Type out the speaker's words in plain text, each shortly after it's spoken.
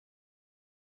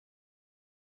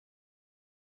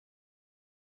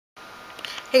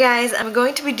Hey guys, I'm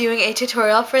going to be doing a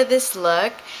tutorial for this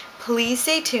look. Please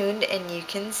stay tuned and you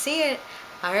can see it.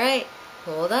 Alright,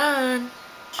 hold on.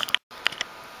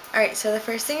 Alright, so the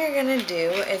first thing you're going to do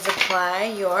is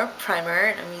apply your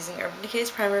primer. I'm using Urban Decay's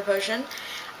Primer Potion.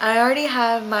 I already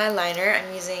have my liner.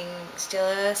 I'm using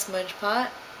CINDAAA Smudge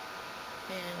Pot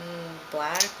in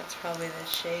black. That's probably the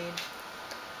shade.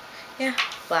 Yeah,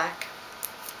 black.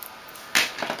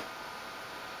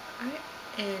 Alright,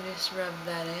 and just rub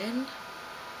that in.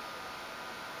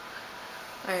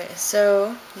 Alright,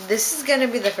 so this is going to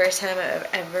be the first time I've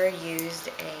ever used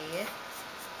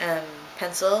a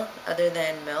pencil other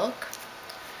than milk.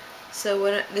 So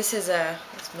this is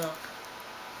it's milk.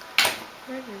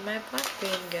 Where did my black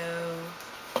bean go?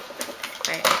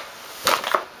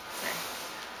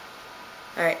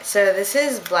 Alright, so this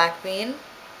is black bean.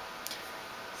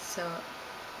 So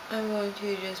I'm going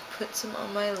to just put some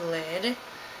on my lid.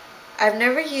 I've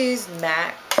never used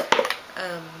MAC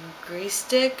grease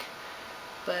stick,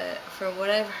 but from what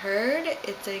I've heard,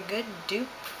 it's a good dupe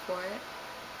for it.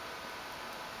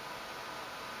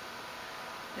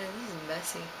 Man, this is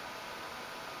messy.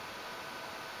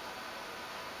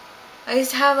 I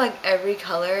used to have like every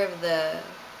color of the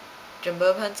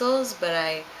jumbo pencils, but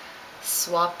I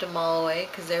swapped them all away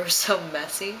because they were so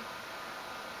messy.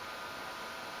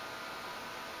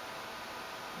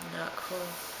 Not cool.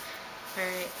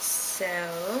 Alright,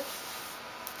 so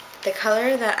the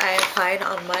color that I applied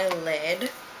on my lid,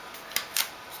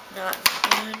 not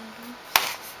one,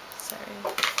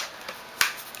 sorry,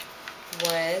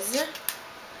 was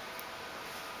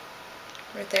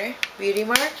right there, Beauty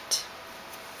Marked.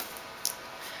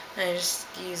 And I just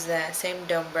used that same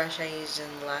dome brush I used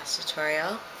in the last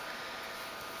tutorial.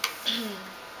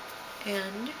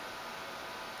 And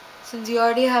since you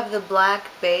already have the black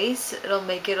base, it'll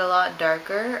make it a lot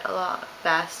darker, a lot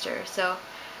faster. So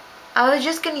I was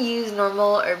just going to use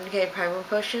normal Urban Decay Primer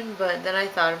Potion, but then I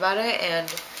thought about it,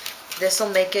 and this will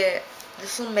make it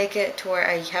to where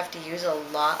I have to use a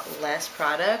lot less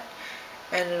product,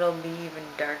 and it'll be even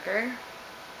darker.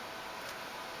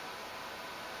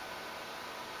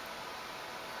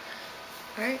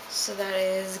 Alright, so that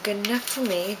is good enough for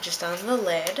me, just on the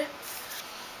lid.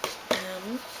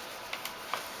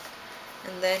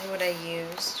 And then what I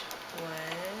used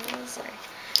was,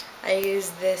 I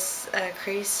used this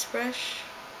crease brush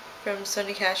from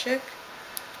Sony Kashuk.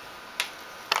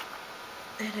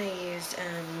 And I used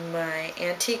my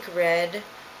Antique Red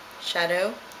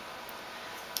shadow.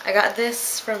 I got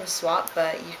this from Swap,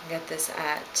 but you can get this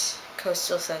at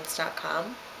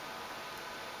coastalscents.com.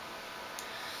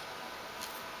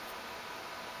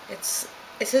 It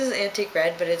says Antique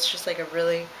Red, but it's just like a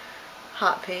really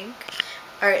hot pink.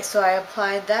 Alright, so I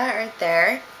applied that right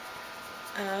there.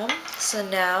 So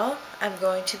now I'm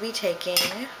going to be taking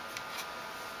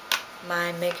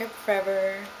my Makeup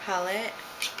Forever palette.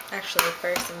 Actually,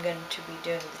 first I'm going to be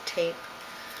doing the tape.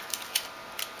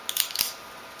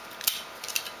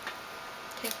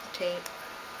 Take the tape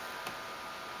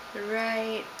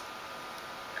right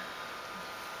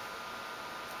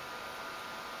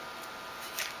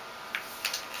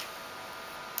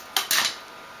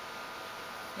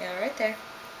right there.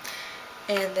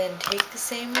 And then take the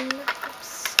same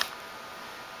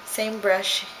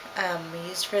brush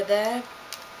used for the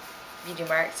Beauty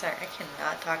Mark. Sorry, I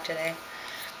cannot talk today.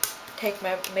 Take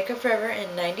my Makeup Forever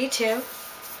in 92,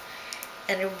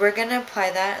 and we're gonna apply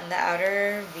that in the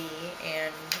outer V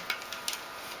and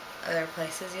other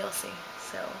places you'll see.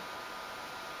 So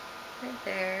right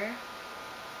there.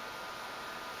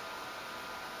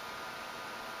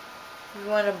 You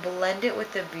want to blend it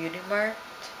with the Beauty Mark,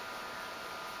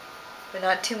 but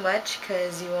not too much,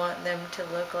 because you want them to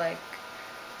look like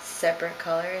separate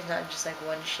colors, not just like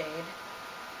one shade.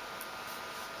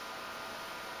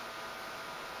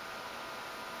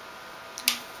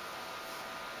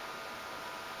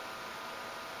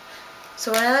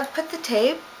 So when I put the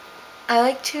tape, I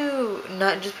like to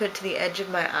not just put it to the edge of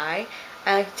my eye.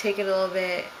 I like to take it a little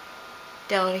bit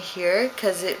down here,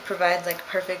 because it provides like a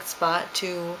perfect spot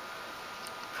to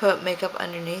put makeup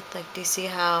underneath. Like, do you see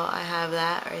how I have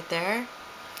that right there?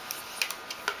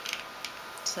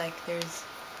 It's like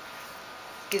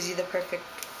gives you the perfect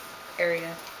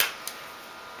area.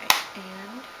 Right,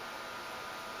 and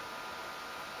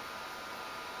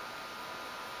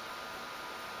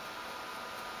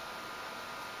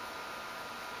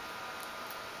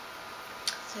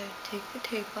so take the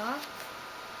tape off,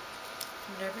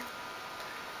 whatever,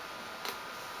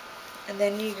 and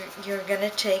then you're gonna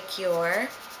take your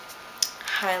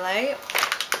highlight.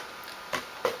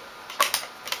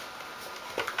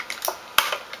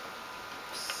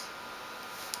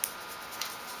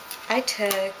 I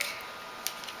took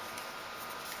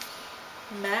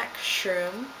MAC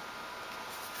Shroom.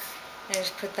 I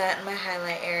just put that in my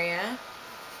highlight area.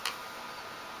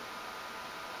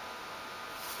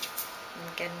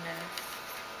 Good enough.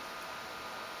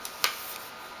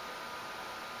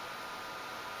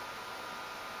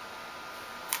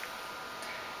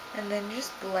 And then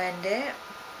just blend it.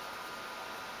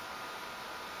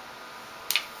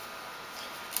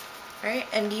 Alright,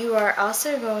 and you are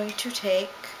also going to take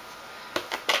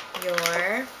your,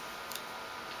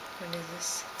 what is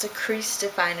this? It's a crease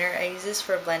definer. I use this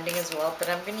for blending as well, but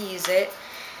I'm going to use it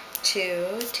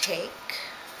to take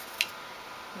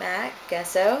MAC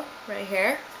Gesso right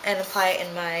here and apply it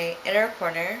in my inner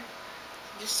corner,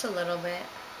 just a little bit.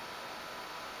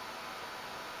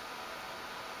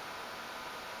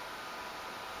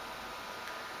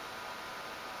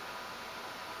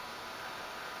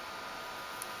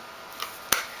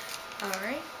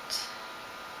 Alright,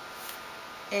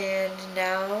 and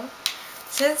now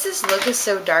since this look is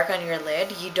so dark on your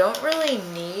lid, you don't really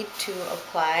need to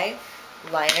apply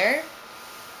liner.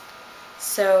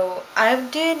 So I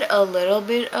did a little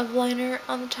bit of liner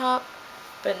on the top,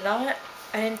 but not,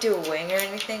 I didn't do a wing or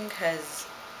anything because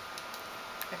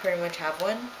I pretty much have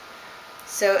one.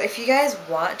 So if you guys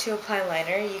want to apply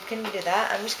liner, you can do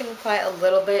that. I'm just going to apply a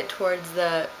little bit towards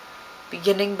the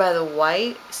beginning by the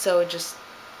white, so it just,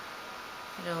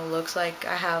 you know, looks like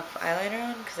I have eyeliner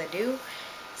on, because I do.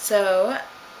 So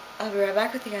I'll be right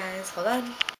back with you guys. Hold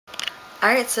on.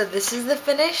 Alright, so this is the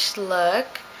finished look.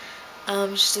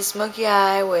 Just a smoky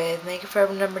eye with Makeup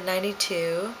Forever number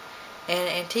 92 and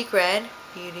Antique Red,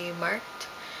 beauty marked.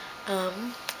 I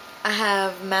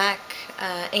have MAC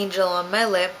Angel on my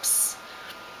lips.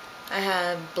 I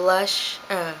have blush,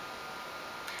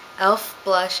 e.l.f.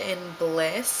 blush in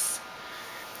Bliss,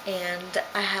 and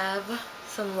I have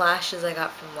some lashes I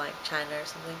got from like China or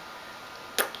something.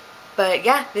 But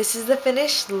yeah, this is the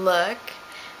finished look.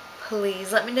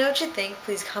 Please let me know what you think.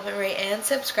 Please comment, rate, and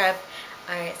subscribe.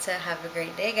 Alright, so have a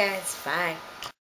great day, guys. Bye.